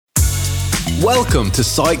Welcome to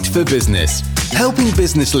Psyched for Business, helping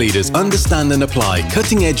business leaders understand and apply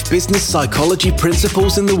cutting-edge business psychology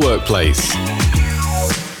principles in the workplace.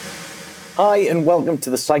 Hi, and welcome to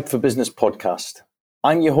the Psyched for Business podcast.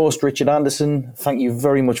 I'm your host, Richard Anderson. Thank you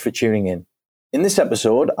very much for tuning in. In this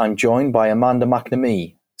episode, I'm joined by Amanda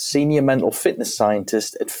McNamee, Senior Mental Fitness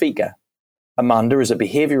Scientist at FICA. Amanda is a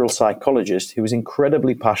behavioural psychologist who is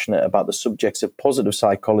incredibly passionate about the subjects of positive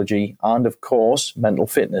psychology and, of course, mental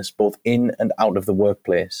fitness, both in and out of the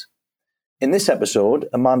workplace. In this episode,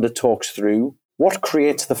 Amanda talks through what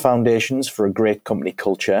creates the foundations for a great company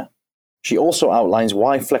culture. She also outlines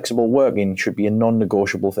why flexible working should be a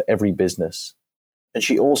non-negotiable for every business. And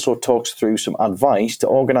she also talks through some advice to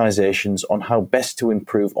organisations on how best to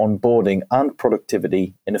improve onboarding and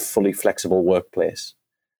productivity in a fully flexible workplace.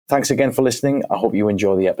 Thanks again for listening. I hope you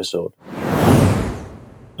enjoy the episode.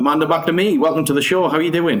 Amanda McNamee, welcome to the show. How are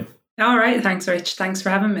you doing? All right. Thanks, Rich. Thanks for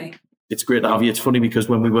having me. It's great to have you. It's funny because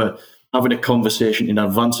when we were having a conversation in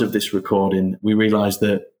advance of this recording, we realised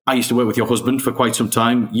that I used to work with your husband for quite some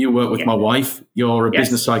time. You work with my wife. You're a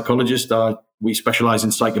business psychologist. We specialise in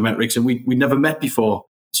psychometrics, and we never met before.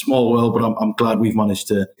 Small world, but I'm glad we've managed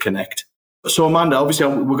to connect. So, Amanda, obviously,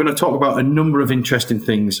 we're going to talk about a number of interesting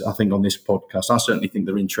things, I think, on this podcast. I certainly think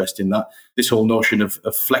they're interesting, that this whole notion of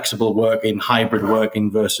flexible working, hybrid working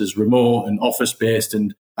versus remote and office-based.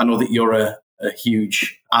 And I know that you're a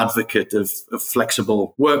huge advocate of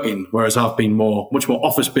flexible working, whereas I've been much more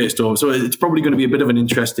office-based over. So it's probably going to be a bit of an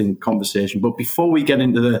interesting conversation. But before we get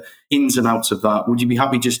into the ins and outs of that, would you be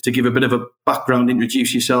happy just to give a bit of a background,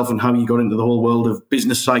 introduce yourself and how you got into the whole world of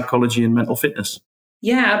business psychology and mental fitness?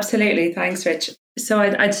 Yeah, absolutely. Thanks, Rich. So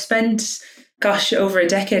I'd spent, over a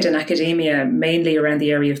decade in academia, mainly around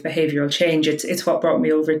the area of behavioural change. It's what brought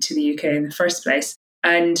me over to the UK in the first place,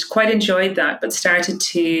 and quite enjoyed that, but started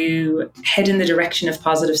to head in the direction of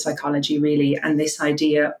positive psychology, really, and this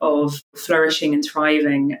idea of flourishing and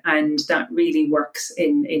thriving. And that really works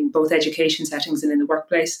in both education settings and in the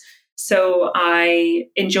workplace. So I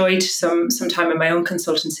enjoyed some time in my own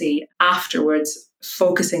consultancy afterwards,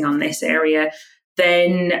 focusing on this area.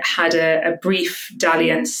 Then had a brief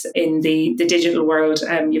dalliance in the digital world.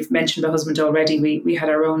 You've mentioned my husband already. We had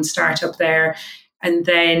our own startup there. And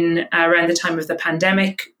then around the time of the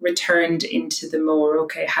pandemic, returned into the more,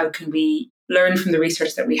 how can we learn from the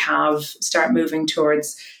research that we have, start moving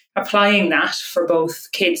towards applying that for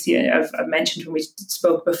both kids. I've mentioned when we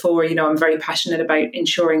spoke before, I'm very passionate about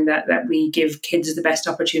ensuring that we give kids the best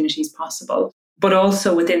opportunities possible. But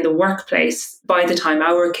also within the workplace, by the time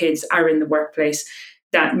our kids are in the workplace,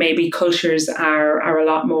 that maybe cultures are a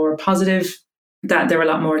lot more positive, that they're a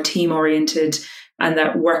lot more team-oriented, and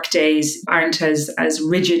that work days aren't as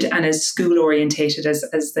rigid and as school-orientated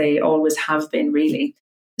as they always have been, really.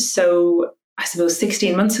 So I suppose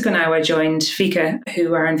 16 months ago now, I joined FICA,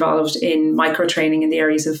 who are involved in micro-training in the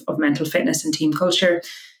areas of mental fitness and team culture.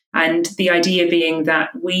 And the idea being that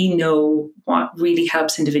we know what really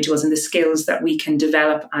helps individuals and the skills that we can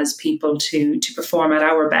develop as people to perform at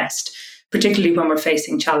our best, particularly when we're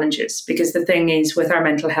facing challenges. Because the thing is, with our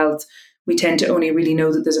mental health, we tend to only really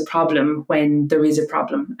know that there's a problem when there is a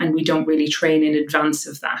problem, and we don't really train in advance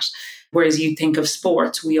of that. Whereas you think of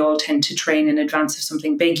sports, we all tend to train in advance of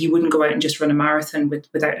something big. You wouldn't go out and just run a marathon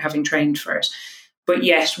without having trained for it. But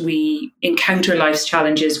yet we encounter life's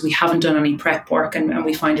challenges, we haven't done any prep work, and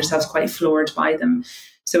we find ourselves quite floored by them.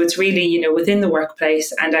 So it's really, within the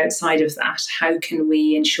workplace and outside of that, how can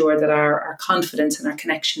we ensure that our confidence and our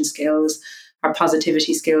connection skills, our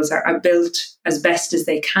positivity skills are built as best as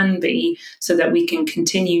they can be, so that we can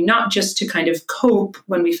continue not just to kind of cope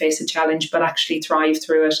when we face a challenge, but actually thrive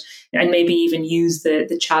through it, and maybe even use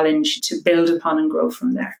the challenge to build upon and grow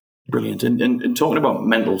from there. Brilliant. And talking about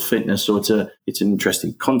mental fitness, so it's an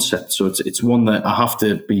interesting concept. So it's one that I have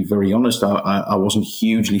to be very honest, I wasn't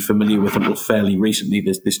hugely familiar with until fairly recently,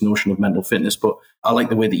 this notion of mental fitness. But I like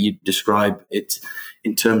the way that you describe it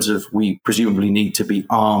in terms of we presumably need to be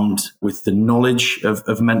armed with the knowledge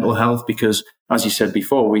of mental health, because as you said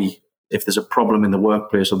before, if there's a problem in the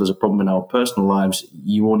workplace or there's a problem in our personal lives,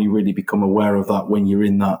 you only really become aware of that when you're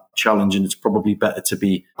in that challenge, and it's probably better to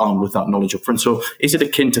be armed with that knowledge up front. So is it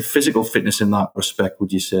akin to physical fitness in that respect,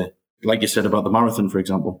 would you say? Like you said about the marathon, for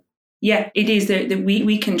example? Yeah, it is that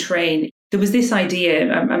we can train. There was this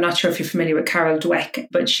idea, I'm not sure if you're familiar with Carol Dweck,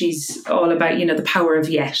 but she's all about, the power of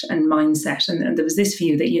yet and mindset. And there was this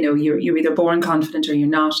view that, you're either born confident or you're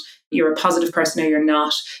not. You're a positive person or you're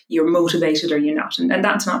not. You're motivated or you're not. And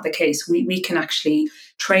that's not the case. We can actually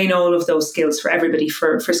train all of those skills for everybody,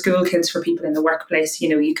 for school kids, for people in the workplace.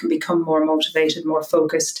 You can become more motivated, more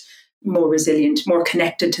focused, more resilient, more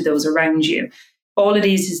connected to those around you. All it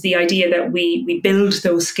is the idea that we build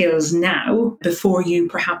those skills now before you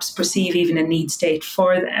perhaps perceive even a need state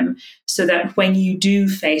for them, so that when you do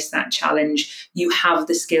face that challenge, you have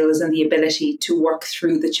the skills and the ability to work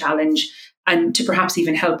through the challenge and to perhaps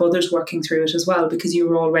even help others working through it as well, because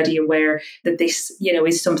you're already aware that this,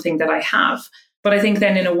 is something that I have. But I think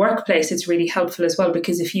then in a workplace, it's really helpful as well,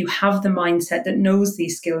 because if you have the mindset that knows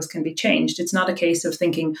these skills can be changed, it's not a case of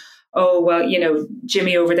thinking, oh, well,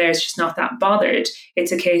 Jimmy over there is just not that bothered.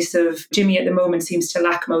 It's a case of Jimmy at the moment seems to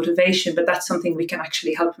lack motivation, but that's something we can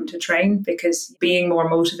actually help him to train, because being more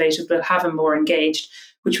motivated will have him more engaged,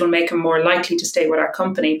 which will make him more likely to stay with our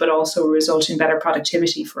company, but also result in better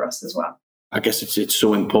productivity for us as well. I guess it's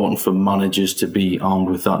so important for managers to be armed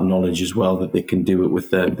with that knowledge as well, that they can do it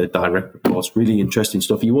with their direct reports. Really interesting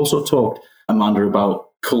stuff. You also talked, Amanda, about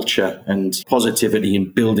culture and positivity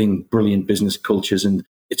and building brilliant business cultures. And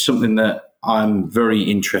it's something that I'm very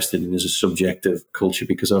interested in as a subject of culture,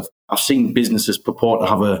 because I've seen businesses purport to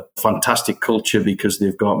have a fantastic culture because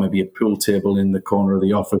they've got maybe a pool table in the corner of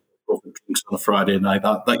the office, drinks on a Friday night,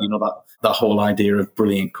 that whole idea of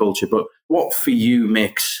brilliant culture. But what for you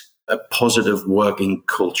makes a positive working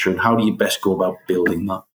culture, and how do you best go about building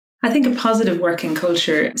that? I think a positive working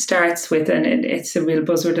culture starts with, and it's a real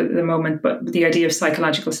buzzword at the moment, but the idea of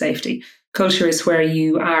psychological safety. Culture is where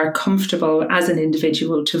you are comfortable as an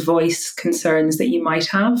individual to voice concerns that you might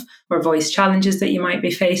have, or voice challenges that you might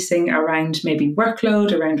be facing around maybe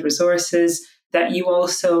workload, around resources, that you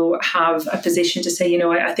also have a position to say,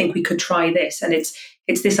 I think we could try this. And it's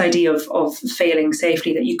this idea of failing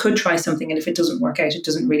safely, that you could try something, and if it doesn't work out, it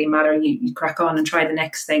doesn't really matter. You crack on and try the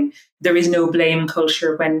next thing. There is no blame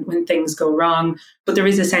culture when things go wrong, but there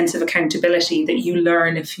is a sense of accountability that you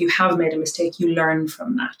learn. If you have made a mistake, you learn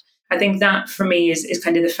from that. I think that for me is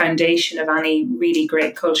kind of the foundation of any really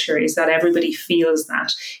great culture, is that everybody feels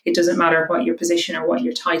that. It doesn't matter what your position or what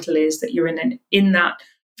your title is, that you're in that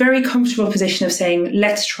very comfortable position of saying,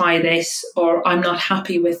 let's try this, or I'm not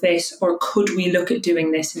happy with this, or could we look at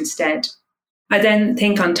doing this instead? I then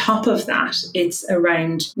think on top of that, it's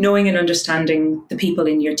around knowing and understanding the people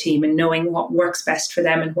in your team and knowing what works best for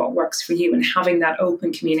them and what works for you, and having that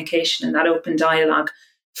open communication and that open dialogue.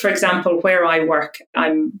 For example, where I work,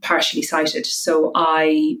 I'm partially sighted, so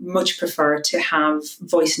I much prefer to have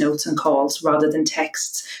voice notes and calls rather than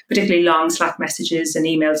texts, particularly long Slack messages and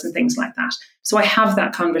emails and things like that. So I have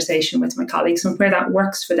that conversation with my colleagues, and where that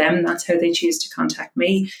works for them, that's how they choose to contact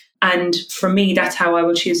me. And for me, that's how I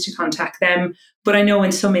will choose to contact them. But I know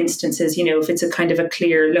in some instances, if it's a kind of a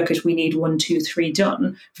clear look at we need 1, 2, 3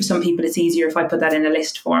 done, for some people it's easier if I put that in a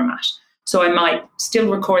list format. So I might still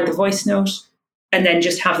record the voice note and then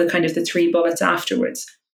just have the kind of the 3 bullets afterwards.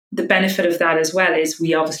 The benefit of that as well is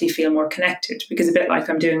we obviously feel more connected, because a bit like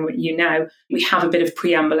I'm doing with you now, we have a bit of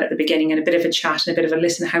preamble at the beginning and a bit of a chat and a bit of a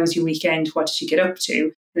listen, how was your weekend? What did you get up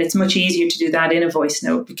to? And it's much easier to do that in a voice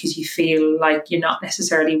note, because you feel like you're not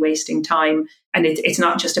necessarily wasting time. And it's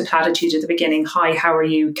not just a platitude at the beginning. Hi, how are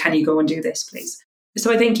you? Can you go and do this, please?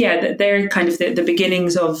 So I think, they're kind of the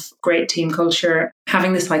beginnings of great team culture,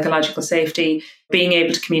 having the psychological safety, being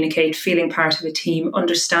able to communicate, feeling part of a team,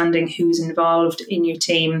 understanding who's involved in your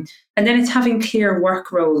team. And then it's having clear work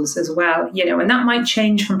roles as well, and that might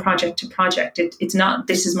change from project to project. It's not,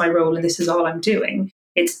 this is my role and this is all I'm doing.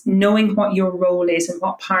 It's knowing what your role is and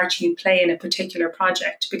what part you play in a particular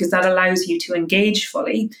project, because that allows you to engage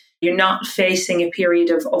fully. You're not facing a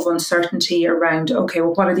period of uncertainty around, okay,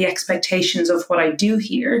 well, what are the expectations of what I do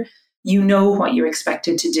here? You know what you're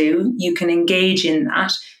expected to do. You can engage in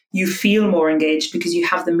that. You feel more engaged because you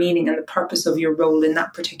have the meaning and the purpose of your role in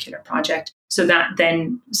that particular project. So that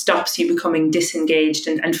then stops you becoming disengaged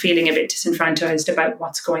and feeling a bit disenfranchised about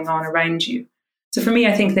what's going on around you. So for me,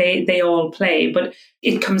 I think they all play, but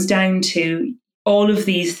it comes down to all of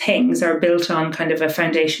these things are built on kind of a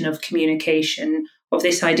foundation of communication, of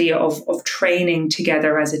this idea of training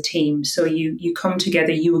together as a team. So you come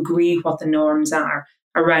together, you agree what the norms are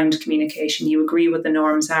around communication, you agree what the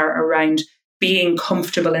norms are around being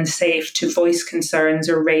comfortable and safe to voice concerns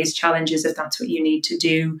or raise challenges if that's what you need to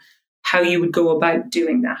do, how you would go about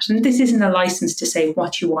doing that. And this isn't a license to say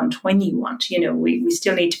what you want when you want. We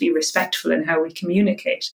still need to be respectful in how we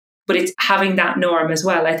communicate. But it's having that norm as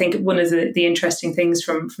well. I think one of the interesting things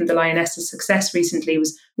from the Lioness's success recently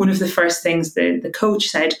was one of the first things the coach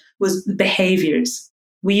said was behaviours.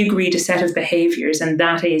 We agreed a set of behaviours, and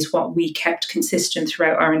that is what we kept consistent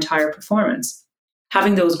throughout our entire performance.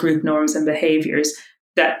 Having those group norms and behaviours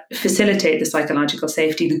that facilitate the psychological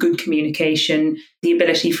safety, the good communication, the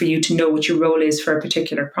ability for you to know what your role is for a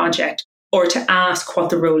particular project, or to ask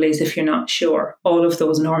what the role is if you're not sure. All of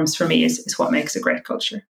those norms for me is what makes a great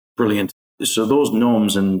culture. Brilliant. So those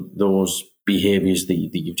norms and those behaviours that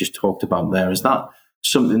you've just talked about there, is that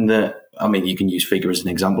something that, I mean, you can use figure as an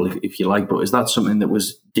example if you like, but is that something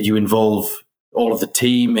that did you involve all of the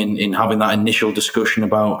team in having that initial discussion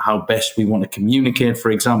about how best we want to communicate, for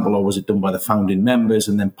example, or was it done by the founding members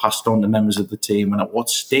and then passed on to members of the team? And at what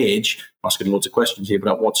stage, I'm asking loads of questions here,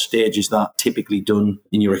 but at what stage is that typically done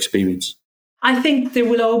in your experience? I think there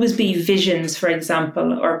will always be visions, for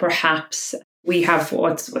example, or perhaps we have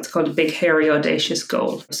what's called a big, hairy, audacious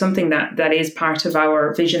goal, something that is part of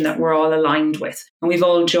our vision that we're all aligned with. And we've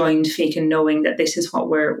all joined Feakin knowing that this is what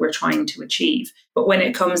we're trying to achieve. But when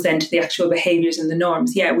it comes then to the actual behaviours and the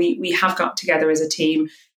norms, we have got together as a team.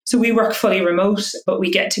 So we work fully remote, but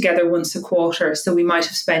we get together once a quarter. So we might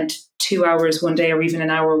have spent 2 hours one day or even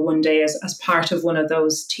an hour one day as part of one of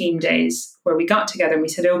those team days where we got together and we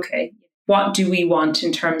said, okay, what do we want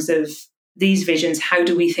in terms of these visions? How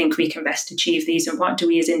do we think we can best achieve these? And what do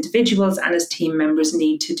we as individuals and as team members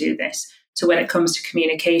need to do this? So when it comes to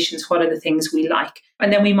communications, what are the things we like?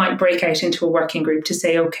 And then we might break out into a working group to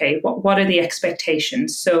say, okay, what are the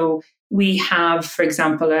expectations? So we have, for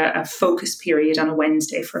example, a focus period on a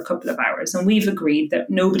Wednesday for a couple of hours. And we've agreed that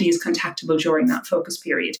nobody is contactable during that focus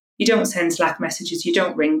period. You don't send Slack messages, you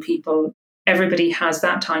don't ring people. Everybody has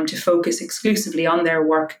that time to focus exclusively on their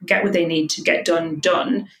work, get what they need to get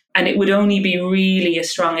done. And it would only be really a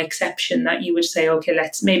strong exception that you would say, okay,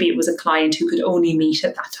 maybe it was a client who could only meet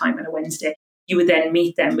at that time on a Wednesday. You would then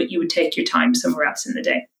meet them, but you would take your time somewhere else in the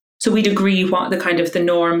day. So we'd agree what the kind of the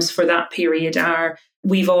norms for that period are.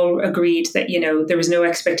 We've all agreed that, there is no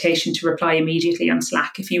expectation to reply immediately on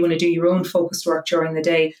Slack. If you want to do your own focused work during the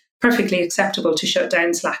day, perfectly acceptable to shut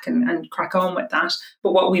down Slack and crack on with that.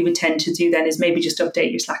 But what we would tend to do then is maybe just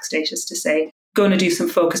update your Slack status to say, going to do some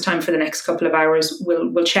focus time for the next couple of hours.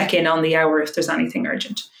 We'll check in on the hour if there's anything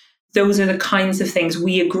urgent. Those are the kinds of things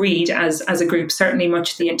we agreed as a group, certainly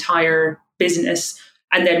much the entire business.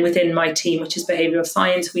 And then within my team, which is behavioural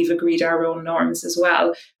science, we've agreed our own norms as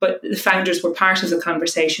well. But the founders were part of the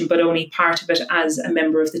conversation, but only part of it as a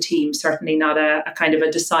member of the team, certainly not a kind of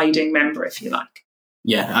a deciding member, if you like.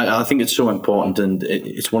 Yeah, I think it's so important, and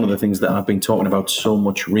it's one of the things that I've been talking about so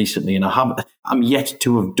much recently, and I'm yet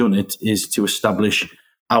to have done it, is to establish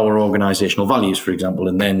our organisational values, for example,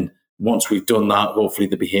 and then once we've done that, hopefully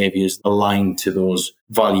the behaviours align to those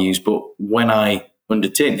values. But when I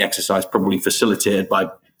undertake the exercise, probably facilitated by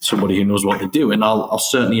somebody who knows what they do, and I'll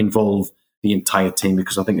certainly involve the entire team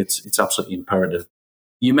because I think it's absolutely imperative.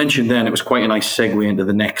 You mentioned then, it was quite a nice segue into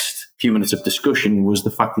the next few minutes of discussion, was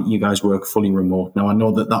the fact that you guys work fully remote. Now, I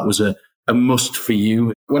know that was a must for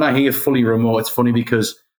you. When I hear fully remote, it's funny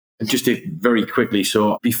because just very quickly.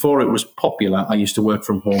 So before it was popular, I used to work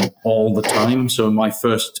from home all the time. So in my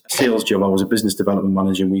first sales job, I was a business development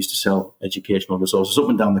manager. We used to sell educational resources up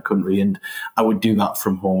and down the country, and I would do that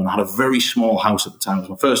from home. And I had a very small house at the time. It was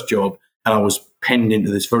my first job, and I was penned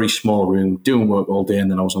into this very small room, doing work all day,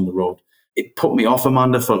 and then I was on the road. It put me off,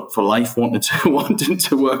 Amanda, for life, wanting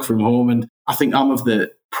to work from home. And I think I'm of the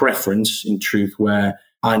preference, in truth, where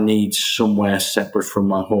I need somewhere separate from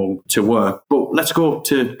my home to work. But let's go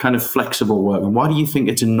to kind of flexible work. And why do you think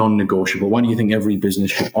it's a non-negotiable? Why do you think every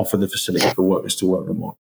business should offer the facility for workers to work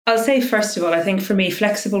remote? I'll say, first of all, I think for me,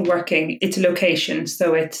 flexible working, it's a location.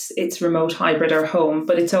 So it's remote, hybrid or home,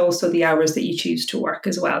 but it's also the hours that you choose to work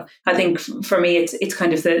as well. I think for me, it's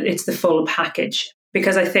kind of the full package.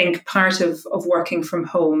 Because I think part of working from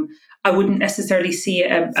home, I wouldn't necessarily see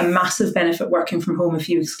a massive benefit working from home if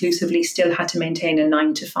you exclusively still had to maintain a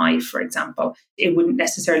 9 to 5, for example. It wouldn't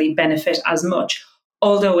necessarily benefit as much,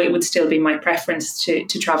 although it would still be my preference to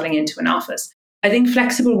travelling into an office. I think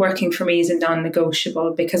flexible working for me is a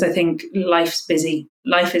non-negotiable because I think life's busy.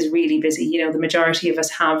 Life is really busy. The majority of us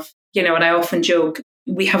have, and I often joke,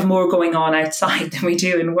 we have more going on outside than we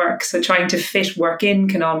do in work. So trying to fit work in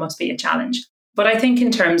can almost be a challenge. But I think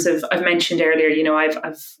in terms of, I've mentioned earlier,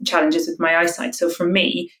 I've challenges with my eyesight. So for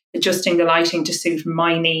me, adjusting the lighting to suit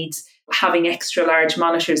my needs, having extra large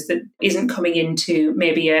monitors that isn't coming into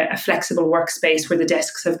maybe a flexible workspace where the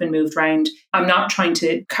desks have been moved around. I'm not trying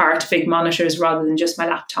to cart big monitors rather than just my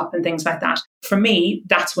laptop and things like that. For me,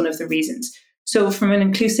 that's one of the reasons. So from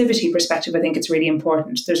an inclusivity perspective, I think it's really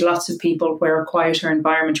important. There's lots of people where a quieter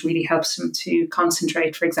environment really helps them to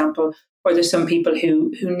concentrate, for example, or there's some people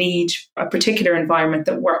who need a particular environment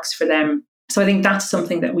that works for them. So I think that's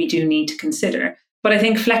something that we do need to consider. But I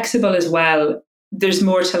think flexible as well, there's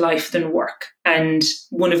more to life than work. And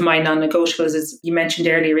one of my non-negotiables, as you mentioned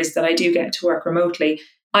earlier, is that I do get to work remotely.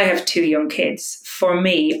 I have 2 young kids. For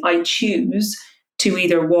me, I choose to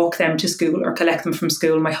either walk them to school or collect them from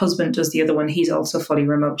school. My husband does the other one. He's also fully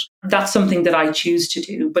remote. That's something that I choose to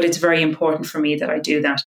do, but it's very important for me that I do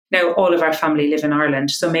that. Now, all of our family live in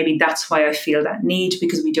Ireland, so maybe that's why I feel that need,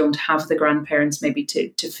 because we don't have the grandparents maybe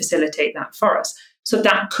to facilitate that for us. So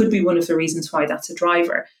that could be one of the reasons why that's a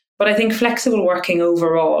driver. But I think flexible working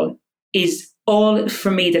overall is all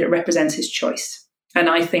for me that it represents his choice. And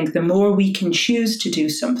I think the more we can choose to do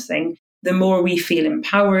something, the more we feel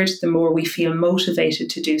empowered, the more we feel motivated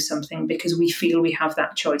to do something because we feel we have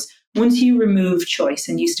that choice. Once you remove choice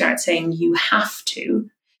and you start saying you have to,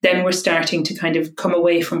 then we're starting to kind of come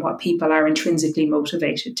away from what people are intrinsically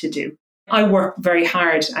motivated to do. I work very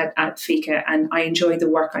hard at FICA and I enjoy the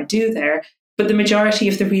work I do there. But the majority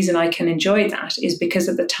of the reason I can enjoy that is because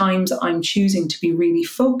at the times I'm choosing to be really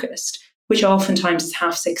focused, which oftentimes is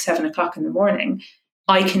 6:30, 7 o'clock in the morning,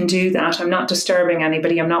 I can do that. I'm not disturbing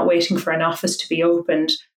anybody. I'm not waiting for an office to be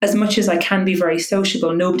opened. As much as I can be very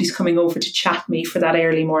sociable, nobody's coming over to chat me for that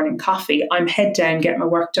early morning coffee. I'm head down, get my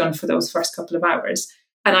work done for those first couple of hours.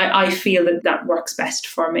 And I feel that works best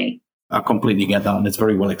for me. I completely get that, and it's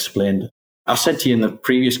very well explained. I said to you in the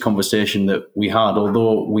previous conversation that we had,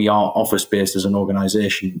 although we are office-based as an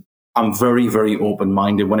organisation, I'm very, very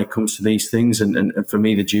open-minded when it comes to these things. And for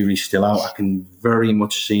me, the jury's still out. I can very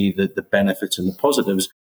much see the benefits and the positives.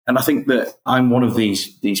 And I think that I'm one of these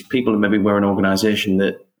people, and maybe we're an organisation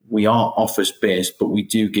that we are office-based, but we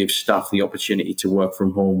do give staff the opportunity to work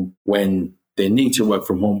from home when they need to work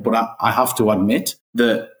from home. But I have to admit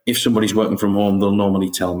that if somebody's working from home, they'll normally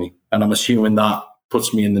tell me. And I'm assuming that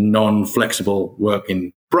puts me in the non-flexible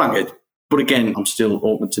working bracket. But again, I'm still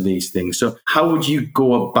open to these things. So how would you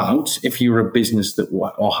go about, if you're a business that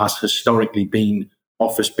or has historically been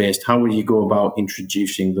office-based, how would you go about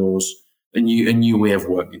introducing those, a new way of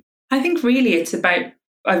working? I think really it's about,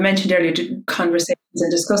 I've mentioned earlier, conversations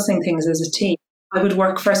and discussing things as a team. I would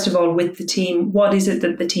work, first of all, with the team. What is it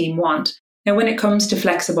that the team want? Now, when it comes to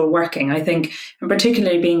flexible working, I think, and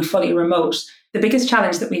particularly being fully remote, the biggest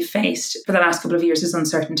challenge that we've faced for the last couple of years is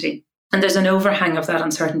uncertainty. And there's an overhang of that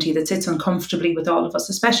uncertainty that sits uncomfortably with all of us,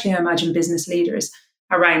 especially, I imagine, business leaders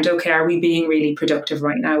around, okay, are we being really productive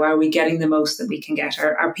right now? Are we getting the most that we can get?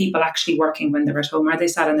 Are people actually working when they're at home? Are they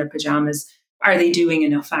sat in their pajamas? Are they doing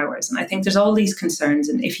enough hours? And I think there's all these concerns.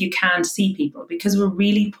 And if you can't see people, because we're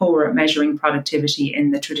really poor at measuring productivity in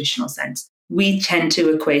the traditional sense, we tend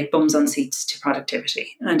to equate bums on seats to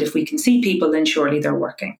productivity. And if we can see people, then surely they're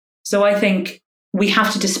working. So I think we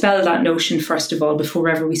have to dispel that notion, first of all, before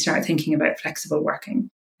ever we start thinking about flexible working.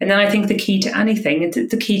 And then I think the key to anything, it's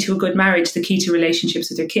the key to a good marriage, the key to relationships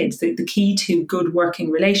with your kids, the key to good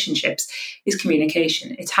working relationships is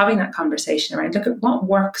communication. It's having that conversation around, look at what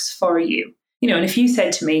works for you. You know, and if you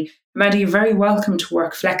said to me, Amanda, you're very welcome to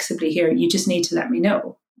work flexibly here, you just need to let me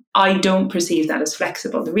know. I don't perceive that as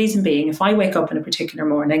flexible. The reason being, if I wake up in a particular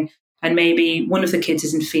morning and maybe one of the kids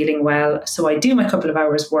isn't feeling well, so I do my couple of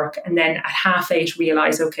hours work and then at 8:30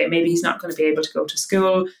 realise, okay, maybe he's not going to be able to go to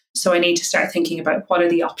school. So I need to start thinking about what are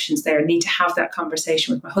the options there. I need to have that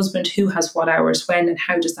conversation with my husband, who has what hours when and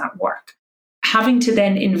how does that work? Having to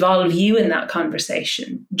then involve you in that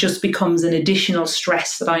conversation just becomes an additional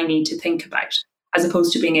stress that I need to think about, as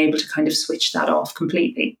opposed to being able to kind of switch that off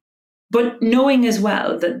completely. But knowing as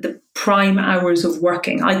well that the prime hours of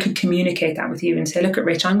working, I could communicate that with you and say, look at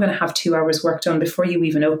Rich, I'm going to have 2 hours work done before you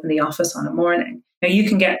even open the office on a morning. Now you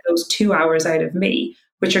can get those 2 hours out of me,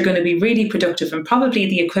 which are going to be really productive and probably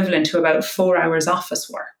the equivalent to about 4 hours office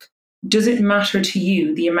work. Does it matter to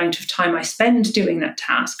you the amount of time I spend doing that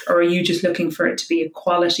task, or are you just looking for it to be a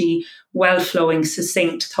quality, well-flowing,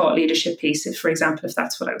 succinct thought leadership piece, if, for example, if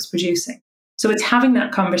that's what I was producing? So it's having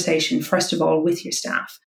that conversation, first of all, with your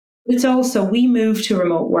staff. It's also, we moved to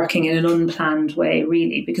remote working in an unplanned way,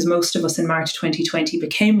 really, because most of us in March 2020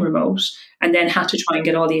 became remote and then had to try and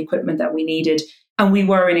get all the equipment that we needed. And we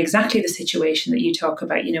were in exactly the situation that you talk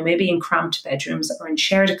about, you know, maybe in cramped bedrooms or in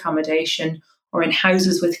shared accommodation or in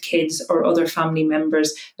houses with kids or other family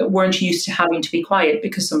members that weren't used to having to be quiet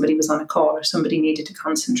because somebody was on a call or somebody needed to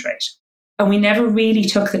concentrate. And we never really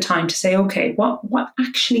took the time to say, okay, what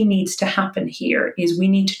actually needs to happen here is we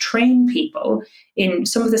need to train people in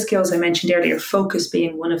some of the skills I mentioned earlier, focus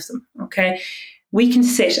being one of them, okay? We can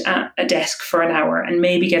sit at a desk for an hour and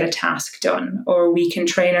maybe get a task done, or we can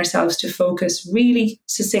train ourselves to focus really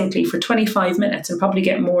succinctly for 25 minutes and probably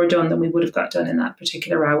get more done than we would have got done in that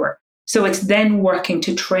particular hour. So it's then working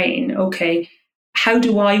to train, okay, how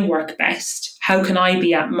do I work best? How can I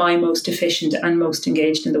be at my most efficient and most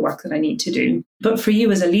engaged in the work that I need to do? But for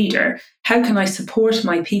you as a leader, how can I support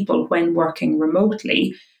my people when working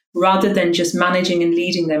remotely rather than just managing and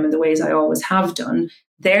leading them in the ways I always have done,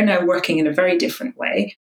 they're now working in a very different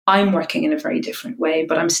way. I'm working in a very different way,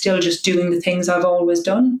 but I'm still just doing the things I've always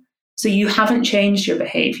done. So you haven't changed your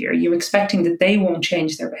behavior. You're expecting that they won't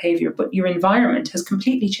change their behavior, but your environment has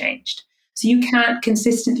completely changed. So you can't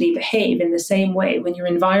consistently behave in the same way when your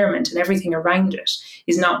environment and everything around it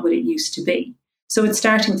is not what it used to be. So it's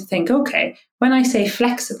starting to think, okay, when I say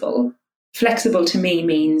flexible to me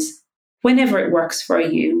means whenever it works for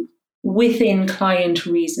you, within client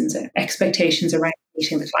reasons and expectations around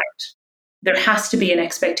meeting the client. There has to be an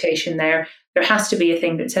expectation there. There has to be a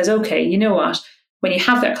thing that says, okay, you know what? When you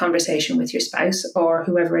have that conversation with your spouse or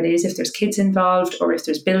whoever it is, if there's kids involved or if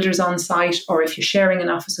there's builders on site or if you're sharing an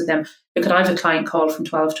office with them, look, I have a client call from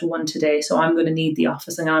 12 to 1 today, so I'm going to need the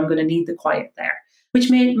office and I'm going to need the quiet there,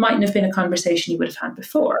 which mightn't have been a conversation you would have had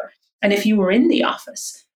before. And if you were in the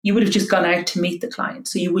office, you would have just gone out to meet the client.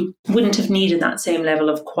 So you wouldn't have needed that same level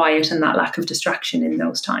of quiet and that lack of distraction in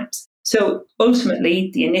those times. So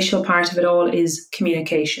ultimately, the initial part of it all is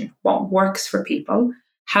communication. What works for people?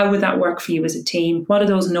 How would that work for you as a team? What are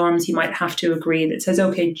those norms you might have to agree that says,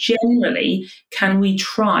 okay, generally, can we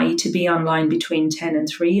try to be online between 10 and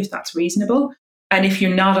 3 if that's reasonable? And if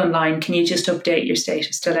you're not online, can you just update your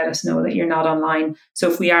status to let us know that you're not online? So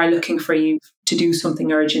if we are looking for you to do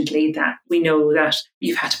something urgently, that we know that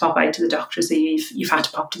you've had to pop out to the doctor, so you've had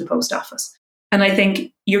to pop to the post office. And I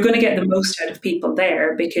think you're going to get the most out of people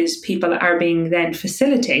there because people are being then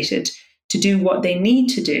facilitated to do what they need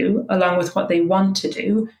to do along with what they want to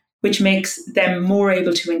do, which makes them more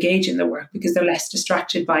able to engage in the work because they're less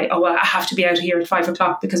distracted by, oh, well, I have to be out here at 5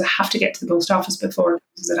 o'clock because I have to get to the post office before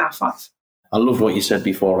it's at 5:30. I love what you said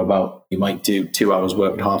before about you might do 2 hours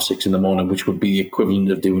work at 6:30 in the morning, which would be the equivalent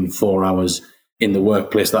of doing 4 hours in the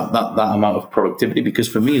workplace, that amount of productivity. Because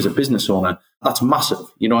for me as a business owner, that's massive,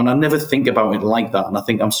 and I never think about it like that. And I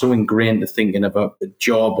think I'm so ingrained to thinking about a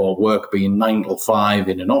job or work being 9 till 5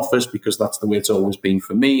 in an office because that's the way it's always been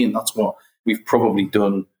for me. And that's what we've probably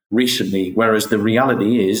done recently. Whereas the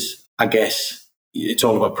reality is, I guess, it's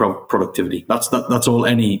all about productivity. That's all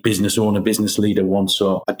any business owner, business leader wants.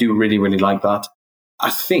 So I do really, really like that. I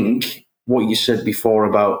think what you said before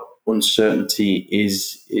about uncertainty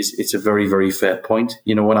is it's a very, very fair point.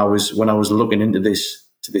 When I was looking into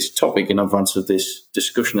this topic in advance of this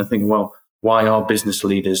discussion, I think, well, why are business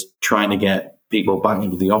leaders trying to get people back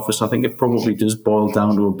into the office? I think it probably does boil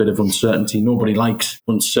down to a bit of uncertainty. Nobody likes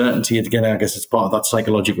uncertainty. Again, I guess it's part of that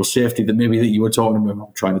psychological safety that you were talking about.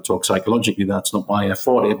 I'm trying to talk psychologically. That's not my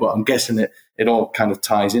forte, but I'm guessing it all kind of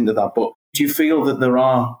ties into that. But do you feel that there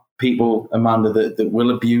are people, Amanda, that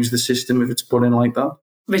will abuse the system if it's put in like that?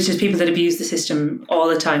 Which is people that abuse the system all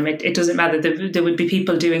the time. It doesn't matter. There would be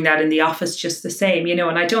people doing that in the office just the same,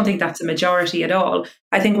 and I don't think that's a majority at all.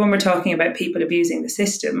 I think when we're talking about people abusing the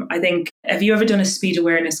system, I think, have you ever done a speed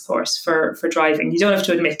awareness course for driving? You don't have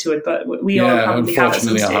to admit to it, but we all probably have at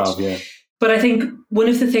some stage. I have, yeah. But I think one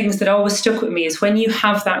of the things that always stuck with me is when you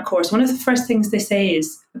have that course, one of the first things they say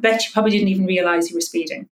is, I bet you probably didn't even realize you were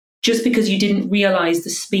speeding, just because you didn't realize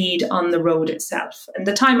the speed on the road itself. And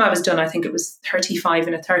the time I was done, I think it was 35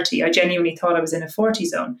 and a 30. I genuinely thought I was in a 40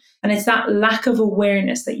 zone. And it's that lack of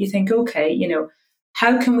awareness that you think, okay,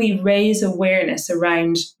 how can we raise awareness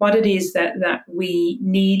around what it is that we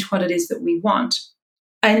need, what it is that we want?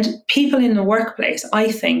 And people in the workplace,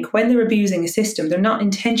 I think, when they're abusing a system, they're not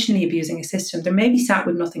intentionally abusing a system. They're maybe sat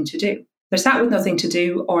with nothing to do. They're sat with nothing to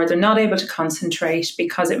do, or they're not able to concentrate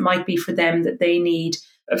because it might be for them that they need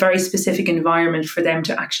a very specific environment for them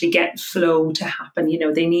to actually get flow to happen.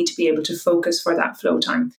 They need to be able to focus for that flow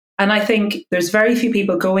time. And I think there's very few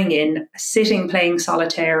people going in, sitting, playing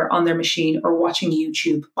solitaire on their machine or watching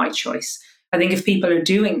YouTube by choice. I think if people are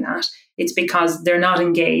doing that, it's because they're not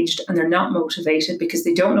engaged and they're not motivated because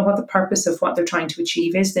they don't know what the purpose of what they're trying to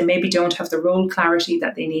achieve is. They maybe don't have the role clarity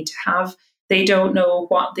that they need to have. They don't know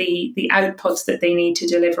what the outputs that they need to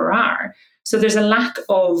deliver are. So there's a lack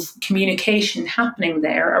of communication happening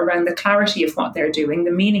there around the clarity of what they're doing.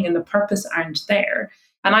 The meaning and the purpose aren't there.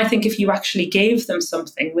 And I think if you actually gave them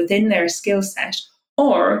something within their skill set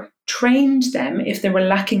or trained them if they were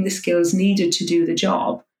lacking the skills needed to do the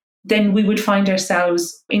job, then we would find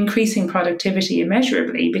ourselves increasing productivity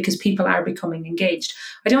immeasurably because people are becoming engaged.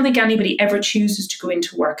 I don't think anybody ever chooses to go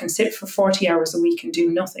into work and sit for 40 hours a week and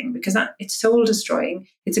do nothing because it's soul destroying.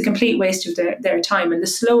 It's a complete waste of their time. And the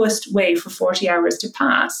slowest way for 40 hours to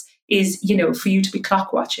pass is, for you to be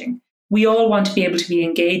clock watching. We all want to be able to be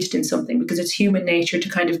engaged in something because it's human nature to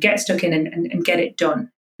kind of get stuck in and get it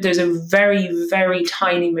done. There's a very, very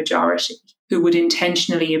tiny majority who would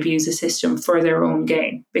intentionally abuse a system for their own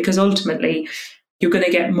gain. Because ultimately, you're going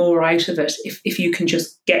to get more out of it if you can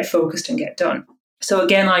just get focused and get done. So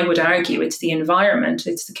again, I would argue it's the environment,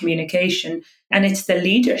 it's the communication, and it's the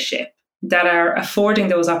leadership that are affording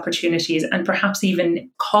those opportunities and perhaps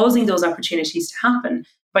even causing those opportunities to happen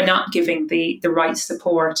by not giving the right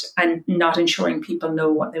support and not ensuring people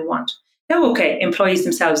know what they want. Now, okay, employees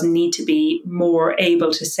themselves need to be more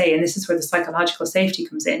able to say, and this is where the psychological safety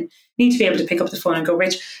comes in, need to be able to pick up the phone and go,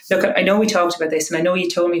 Rich, look, I know we talked about this and I know you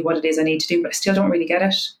told me what it is I need to do, but I still don't really get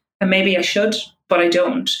it. And maybe I should, but I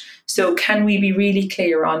don't. So can we be really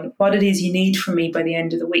clear on what it is you need from me by the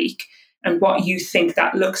end of the week and what you think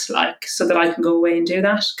that looks like so that I can go away and do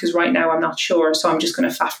that? Because right now I'm not sure. So I'm just going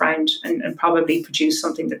to faff around and probably produce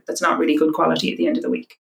something that's not really good quality at the end of the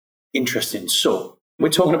week. Interesting. So we're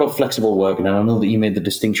talking about flexible working, and I know that you made the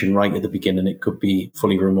distinction right at the beginning. It could be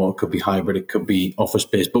fully remote, it could be hybrid, it could be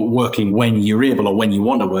office-based, but working when you're able or when you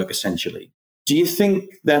want to work, essentially. Do you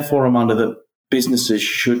think, therefore, Amanda, that businesses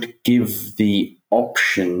should give the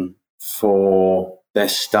option for their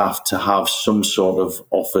staff to have some sort of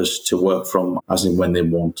office to work from as in when they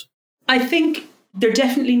want? I think there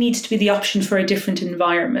definitely needs to be the option for a different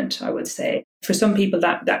environment, I would say. For some people,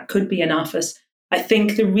 that could be an office. I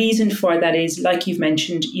think the reason for that is, like you've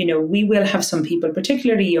mentioned, we will have some people,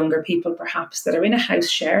 particularly younger people perhaps, that are in a house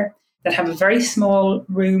share, that have a very small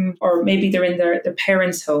room, or maybe they're in their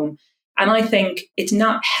parents' home. And I think it's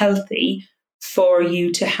not healthy for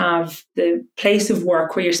you to have the place of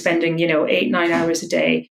work where you're spending, 8-9 hours a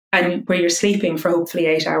day and where you're sleeping for hopefully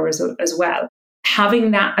 8 hours as well.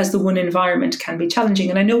 Having that as the one environment can be challenging.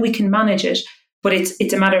 And I know we can manage it, but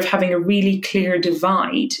it's a matter of having a really clear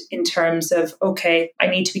divide in terms of, okay, I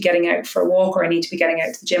need to be getting out for a walk, or I need to be getting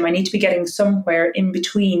out to the gym. I need to be getting somewhere in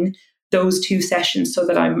between those two sessions so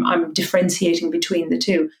that I'm differentiating between the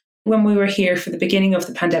two. When we were here for the beginning of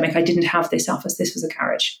the pandemic, I didn't have this office. This was a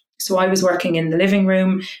garage. So I was working in the living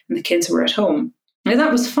room and the kids were at home. Now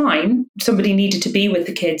that was fine. Somebody needed to be with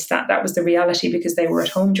the kids. That was the reality because they were at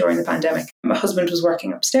home during the pandemic. My husband was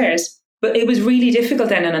working upstairs. But it was really difficult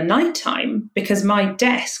then in a night time because my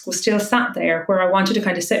desk was still sat there where I wanted to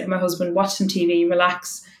kind of sit with my husband, watch some TV,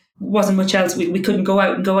 relax. Wasn't much else. We couldn't go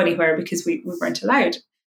out and go anywhere because we weren't allowed.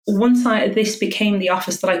 Once this became the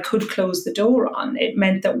office that I could close the door on, it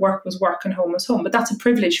meant that work was work and home was home. But that's a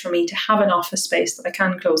privilege for me to have an office space that I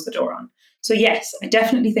can close the door on. So yes, I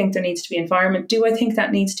definitely think there needs to be environment. Do I think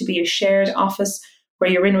that needs to be a shared office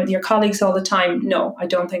where you're in with your colleagues all the time? No, I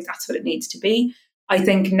don't think that's what it needs to be. I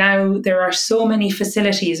think now there are so many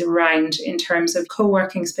facilities around in terms of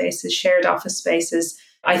co-working spaces, shared office spaces.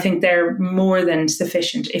 I think they're more than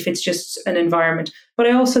sufficient if it's just an environment. But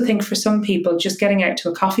I also think for some people, just getting out to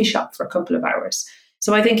a coffee shop for a couple of hours.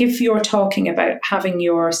 So I think if you're talking about having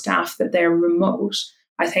your staff that they're remote,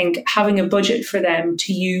 I think having a budget for them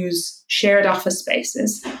to use shared office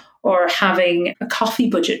spaces, or having a coffee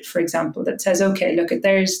budget, for example, that says, okay, look,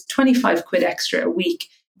 there's 25 quid extra a week.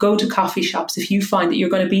 Go to coffee shops if you find that you're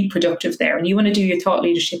going to be productive there and you want to do your thought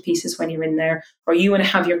leadership pieces when you're in there, or you want to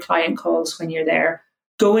have your client calls when you're there.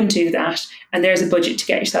 Go and do that. And there's a budget to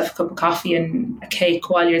get yourself a cup of coffee and a cake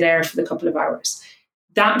while you're there for the couple of hours.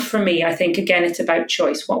 That for me, I think, again, it's about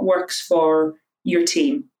choice. What works for your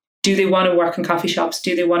team? Do they want to work in coffee shops?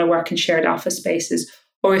 Do they want to work in shared office spaces?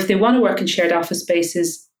 Or if they want to work in shared office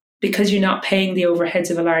spaces, because you're not paying the overheads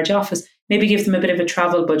of a large office, maybe give them a bit of a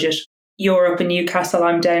travel budget. You're up in Newcastle,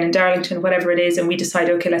 I'm down in Darlington, whatever it is, and we decide,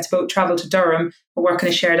 okay, let's both travel to Durham and work in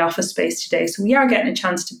a shared office space today. So we are getting a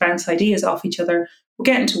chance to bounce ideas off each other. We're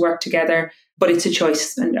getting to work together, but it's a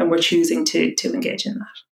choice and we're choosing to engage in that.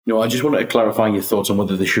 No, I just wanted to clarify your thoughts on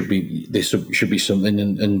whether this should be something.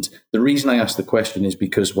 And the reason I asked the question is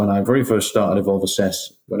because when I very first started Evolve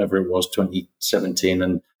Assess, whenever it was, 2017,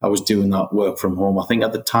 and I was doing that work from home, I think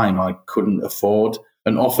at the time I couldn't afford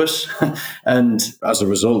an office. And as a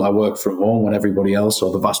result, I worked from home when everybody else,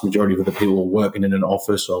 or the vast majority of the people, were working in an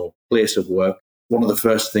office or place of work. One of the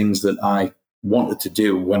first things that I wanted to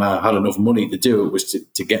do when I had enough money to do it was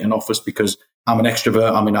to get an office, because I'm an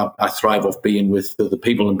extrovert. I mean, I thrive off being with other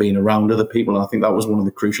people and being around other people. And I think that was one of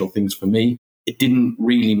the crucial things for me. It didn't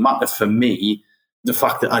really matter for me, the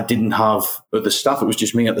fact that I didn't have other staff. It was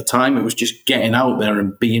just me at the time. It was just getting out there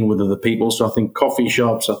and being with other people. So I think coffee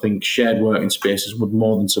shops, I think shared working spaces would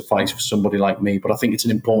more than suffice for somebody like me. But I think it's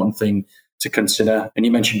an important thing to consider. And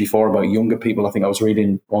you mentioned before about younger people. I think I was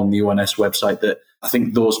reading on the UNS website that I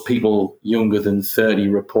think those people younger than 30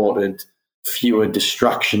 reported fewer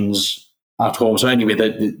distractions at home. So anyway,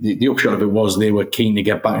 the upshot of it was they were keen to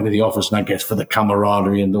get back into the office, and I guess for the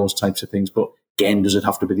camaraderie and those types of things. But again, does it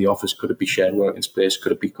have to be the office? Could it be shared working space?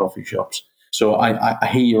 Could it be coffee shops? So I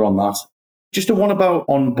hear you on that. Just a one about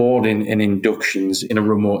onboarding and inductions in a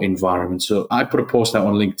remote environment. So I put a post out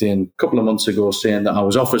on LinkedIn a couple of months ago saying that I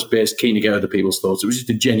was office-based, keen to get other people's thoughts. It was just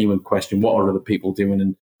a genuine question. What are other people doing?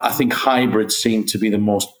 And I think hybrid seemed to be the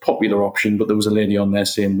most popular option, but there was a lady on there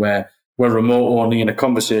saying we're remote only, and a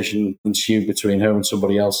conversation ensued between her and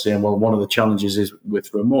somebody else saying, well, one of the challenges is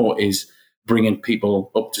with remote is bringing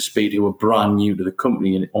people up to speed who are brand new to the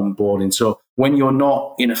company and onboarding. So when you're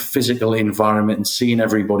not in a physical environment and seeing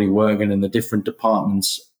everybody working in the different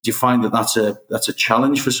departments, do you find that that's a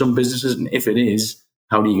challenge for some businesses? And if it is,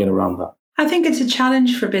 how do you get around that? I think it's a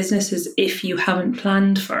challenge for businesses if you haven't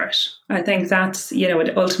planned for it. I think that's,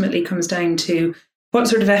 it ultimately comes down to what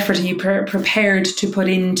sort of effort are you prepared to put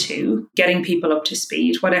into getting people up to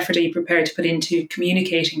speed? What effort are you prepared to put into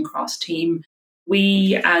communicating cross team?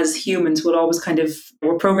 We as humans will always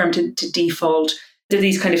we're programmed to default to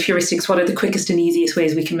these kind of heuristics. What are the quickest and easiest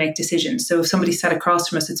ways we can make decisions? So if somebody sat across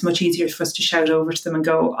from us, it's much easier for us to shout over to them and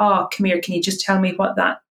go, oh, come here, can you just tell me what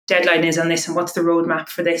that deadline is on this and what's the roadmap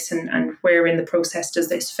for this and where in the process does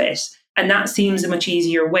this fit? And that seems a much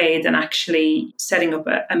easier way than actually setting up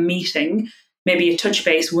a meeting, maybe a touch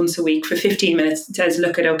base once a week for 15 minutes that says,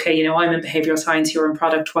 look at, okay, I'm in behavioral science, you're in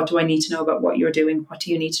product. What do I need to know about what you're doing? What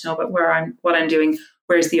do you need to know about what I'm doing?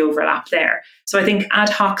 Where's the overlap there? So I think ad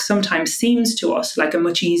hoc sometimes seems to us like a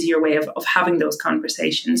much easier way of having those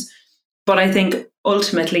conversations. But I think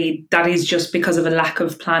ultimately that is just because of a lack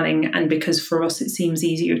of planning and because for us it seems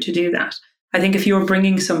easier to do that. I think if you're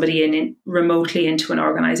bringing somebody in remotely into an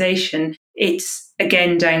organization, it's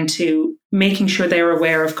again down to making sure they're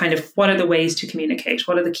aware of what are the ways to communicate,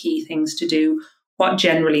 what are the key things to do, what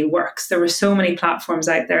generally works. There are so many platforms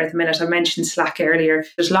out there at the minute. I mentioned Slack earlier.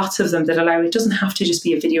 There's lots of them that allow, it doesn't have to just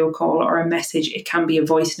be a video call or a message. It can be a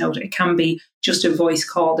voice note. It can be just a voice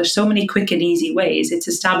call. There's so many quick and easy ways. It's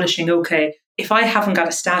establishing, okay, if I haven't got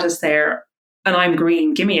a status there and I'm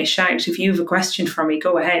green, give me a shout. If you have a question for me,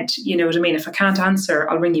 go ahead. You know what I mean? If I can't answer,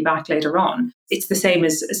 I'll ring you back later on. It's the same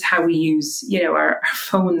as how we use, our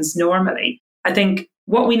phones normally. I think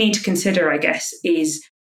what we need to consider, I guess, is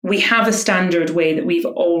we have a standard way that we've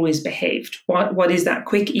always behaved. What is that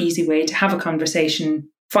quick, easy way to have a conversation,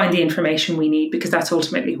 find the information we need, because that's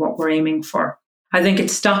ultimately what we're aiming for. I think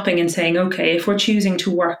it's stopping and saying, okay, if we're choosing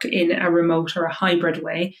to work in a remote or a hybrid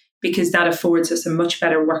way, because that affords us a much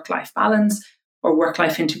better work-life balance or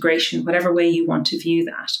work-life integration, whatever way you want to view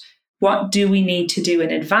that, what do we need to do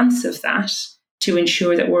in advance of that to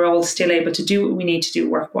ensure that we're all still able to do what we need to do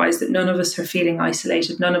work-wise, that none of us are feeling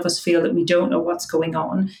isolated, none of us feel that we don't know what's going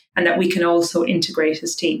on, and that we can also integrate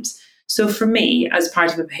as teams. So for me, as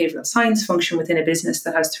part of a behavioural science function within a business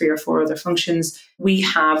that has 3 or 4 other functions, we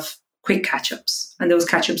have quick catch-ups. And those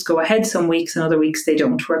catch-ups go ahead some weeks and other weeks they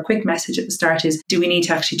don't. Where a quick message at the start is, do we need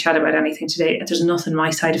to actually chat about anything today? If there's nothing my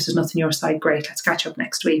side, if there's nothing your side, great, let's catch up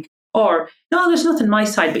next week. Or, no, there's nothing my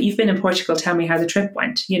side, but you've been in Portugal, tell me how the trip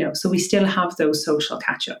went. So we still have those social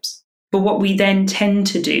catch-ups. But what we then tend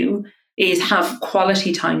to do is have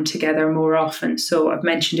quality time together more often. So I've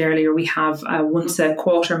mentioned earlier, we have a once a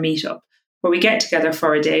quarter meetup where we get together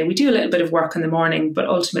for a day. We do a little bit of work in the morning, but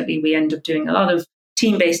ultimately we end up doing a lot of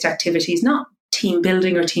team-based activities, not team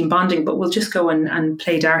building or team bonding, but we'll just go and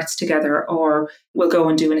play darts together, or we'll go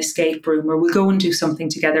and do an escape room, or we'll go and do something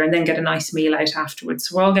together and then get a nice meal out afterwards.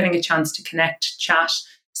 So we're all getting a chance to connect, chat,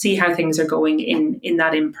 see how things are going in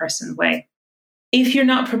that in-person way. If you're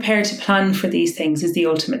not prepared to plan for these things is the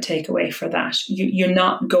ultimate takeaway for that. You're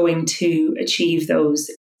not going to achieve those.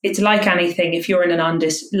 It's like anything, if you're in a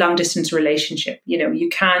long distance relationship, you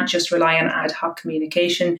can't just rely on ad hoc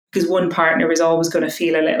communication because one partner is always going to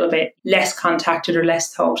feel a little bit less contacted or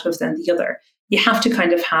less thought of than the other. You have to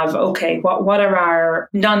kind of have, okay, what are our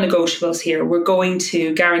non-negotiables here? We're going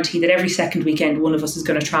to guarantee that every second weekend, one of us is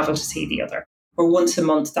going to travel to see the other. Or once a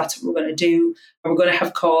month, that's what we're going to do. And we're going to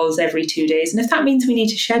have calls every 2 days. And if that means we need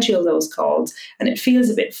to schedule those calls and it feels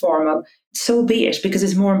a bit formal, so be it, because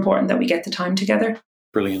it's more important that we get the time together.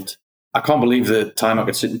 Brilliant. I can't believe the time I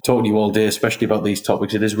could sit and talk to you all day, especially about these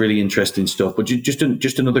topics. It is really interesting stuff. But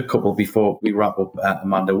just another couple before we wrap up,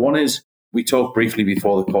 Amanda. One is, we talked briefly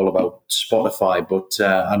before the call about Spotify, but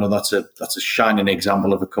I know that's a shining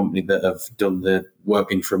example of a company that have done the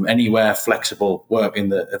working from anywhere, flexible working,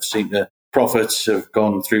 that have seen the profits have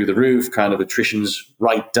gone through the roof, kind of attrition's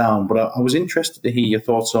right down. But I was interested to hear your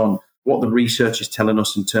thoughts on what the research is telling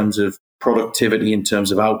us in terms of productivity, in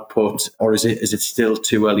terms of output, or is it still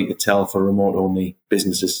too early to tell for remote-only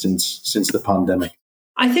businesses since the pandemic?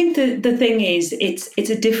 I think the thing is, it's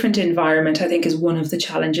a different environment, I think, is one of the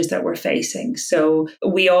challenges that we're facing. So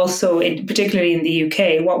we also, particularly in the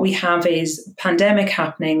UK, what we have is pandemic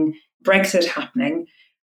happening, Brexit happening,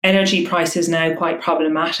 energy prices now quite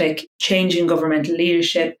problematic, change in governmental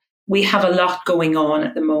leadership. We have a lot going on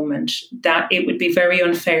at the moment that it would be very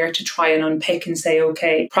unfair to try and unpick and say,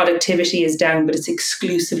 okay, productivity is down, but it's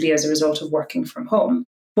exclusively as a result of working from home.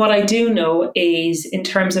 What I do know is in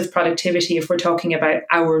terms of productivity, if we're talking about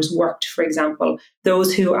hours worked, for example,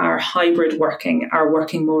 those who are hybrid working are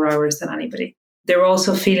working more hours than anybody. They're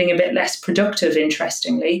also feeling a bit less productive,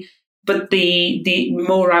 interestingly, but the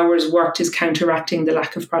more hours worked is counteracting the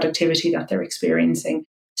lack of productivity that they're experiencing.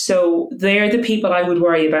 So they're the people I would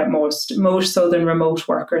worry about most, more so than remote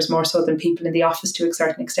workers, more so than people in the office to a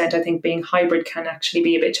certain extent. I think being hybrid can actually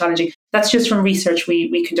be a bit challenging. That's just from research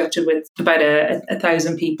we conducted with about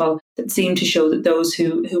 1,000 people that seemed to show that those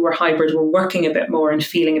who were hybrid were working a bit more and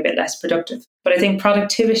feeling a bit less productive. But I think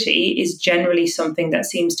productivity is generally something that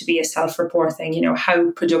seems to be a self-report thing. You know,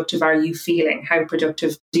 how productive are you feeling? How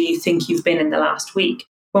productive do you think you've been in the last week?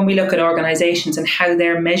 When we look at organizations and how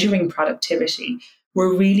they're measuring productivity,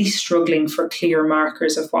 we're really struggling for clear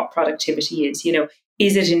markers of what productivity is. You know,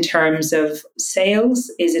 is it in terms of sales?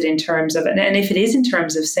 Is it in terms of, and if it is in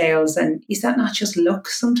terms of sales, then is that not just luck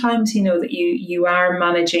sometimes, you know, that you are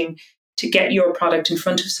managing to get your product in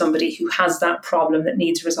front of somebody who has that problem that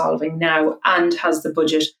needs resolving now and has the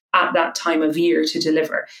budget at that time of year to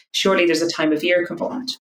deliver? Surely there's a time of year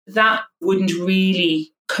component. That wouldn't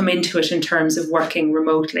really come into it in terms of working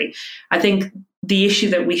remotely. I think the issue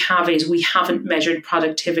that we have is we haven't measured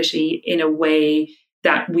productivity in a way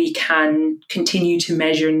that we can continue to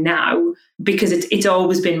measure now, because it's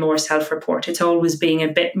always been more self-report. It's always being a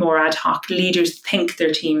bit more ad hoc. Leaders think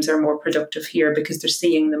their teams are more productive here because they're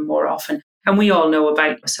seeing them more often. And we all know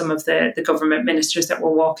about some of the government ministers that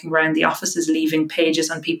were walking around the offices, leaving pages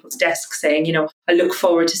on people's desks saying, you know, I look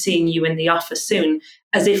forward to seeing you in the office soon,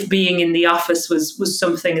 as if being in the office was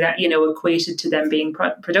something that, you know, equated to them being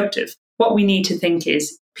productive. What we need to think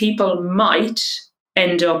is people might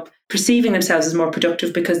end up perceiving themselves as more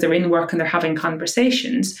productive because they're in work and they're having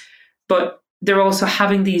conversations, but they're also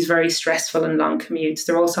having these very stressful and long commutes.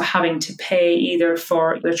 They're also having to pay either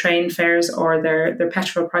for their train fares or their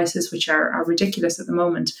petrol prices, which are ridiculous at the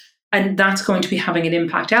moment. And that's going to be having an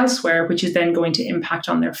impact elsewhere, which is then going to impact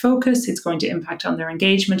on their focus. It's going to impact on their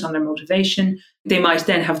engagement, on their motivation. They might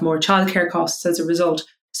then have more childcare costs as a result.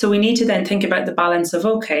 So we need to then think about the balance of,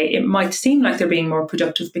 okay, it might seem like they're being more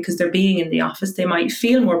productive because they're being in the office. They might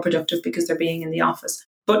feel more productive because they're being in the office.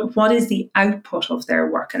 But what is the output of their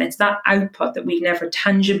work? And it's that output that we've never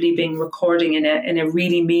tangibly been recording in a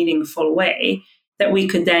really meaningful way that we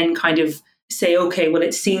could then kind of say, okay, well,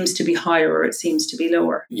 it seems to be higher or it seems to be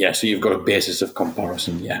lower. Yeah, so you've got a basis of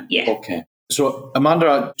comparison. Yeah. Okay. So,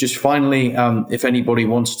 Amanda, just finally, if anybody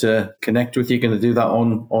wants to connect with you, going to do that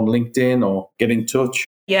on LinkedIn or get in touch?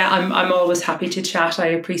 Yeah, I'm always happy to chat. I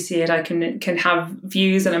appreciate I can have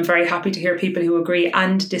views, and I'm very happy to hear people who agree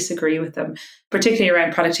and disagree with them, particularly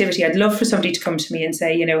around productivity. I'd love for somebody to come to me and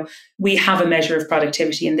say, you know, we have a measure of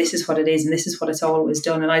productivity and this is what it is and this is what it's always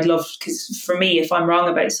done. And I'd love, because for me, if I'm wrong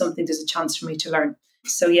about something, there's a chance for me to learn.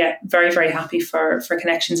 So yeah, very, very happy for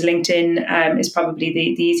connections. LinkedIn is probably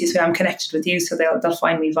the easiest way. I'm connected with you, so they'll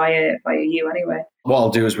find me via you anyway. What I'll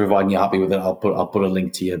do is, providing you're happy with it, I'll put a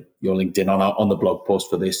link to your LinkedIn on the blog post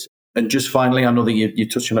for this. And just finally, I know that you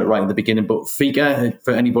touched on it right in the beginning, but Fika,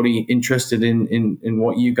 for anybody interested in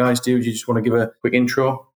what you guys do you just want to give a quick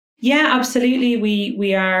intro? Yeah, absolutely.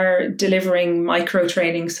 We are delivering micro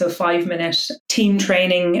training, so 5-minute team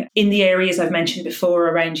training in the areas I've mentioned before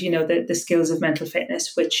around, you know, the skills of mental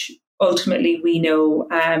fitness, which ultimately we know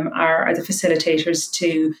are the facilitators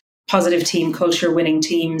to positive team culture, winning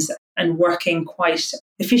teams, and working quite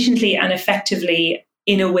efficiently and effectively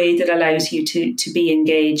in a way that allows you to be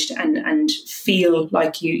engaged and feel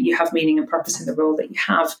like you have meaning and purpose in the role that you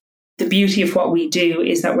have. The beauty of what we do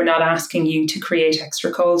is that we're not asking you to create extra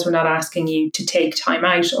calls. We're not asking you to take time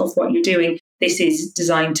out of what you're doing. This is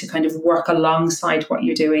designed to kind of work alongside what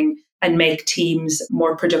you're doing and make teams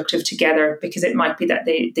more productive together, because it might be that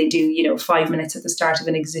they do, you know, 5 minutes at the start of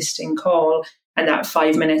an existing call, and that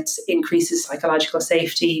 5 minutes increases psychological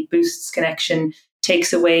safety, boosts connection,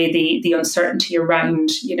 takes away the uncertainty around,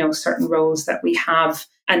 you know, certain roles that we have.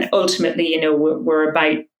 And ultimately, you know, we're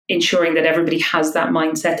about ensuring that everybody has that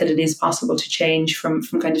mindset that it is possible to change from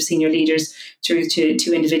kind of senior leaders through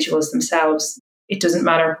to individuals themselves. It doesn't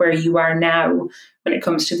matter where you are now when it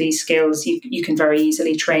comes to these skills. You can very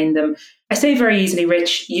easily train them. I say very easily,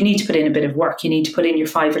 Rich, you need to put in a bit of work. You need to put in your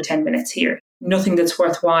 5 or 10 minutes here. Nothing that's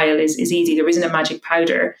worthwhile is easy. There isn't a magic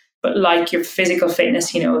powder. But like your physical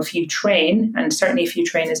fitness, you know, if you train, and certainly if you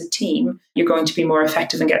train as a team, you're going to be more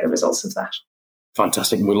effective and get the results of that.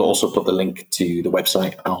 Fantastic. We'll also put the link to the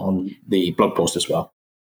website on the blog post as well.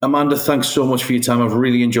 Amanda, thanks so much for your time. I've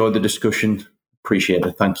really enjoyed the discussion. Appreciate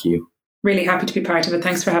it. Thank you. Really happy to be part of it.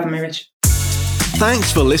 Thanks for having me, Rich.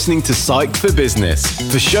 Thanks for listening to Psyched for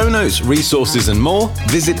Business. For show notes, resources and more,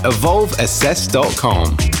 visit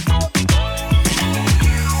evolveassess.com.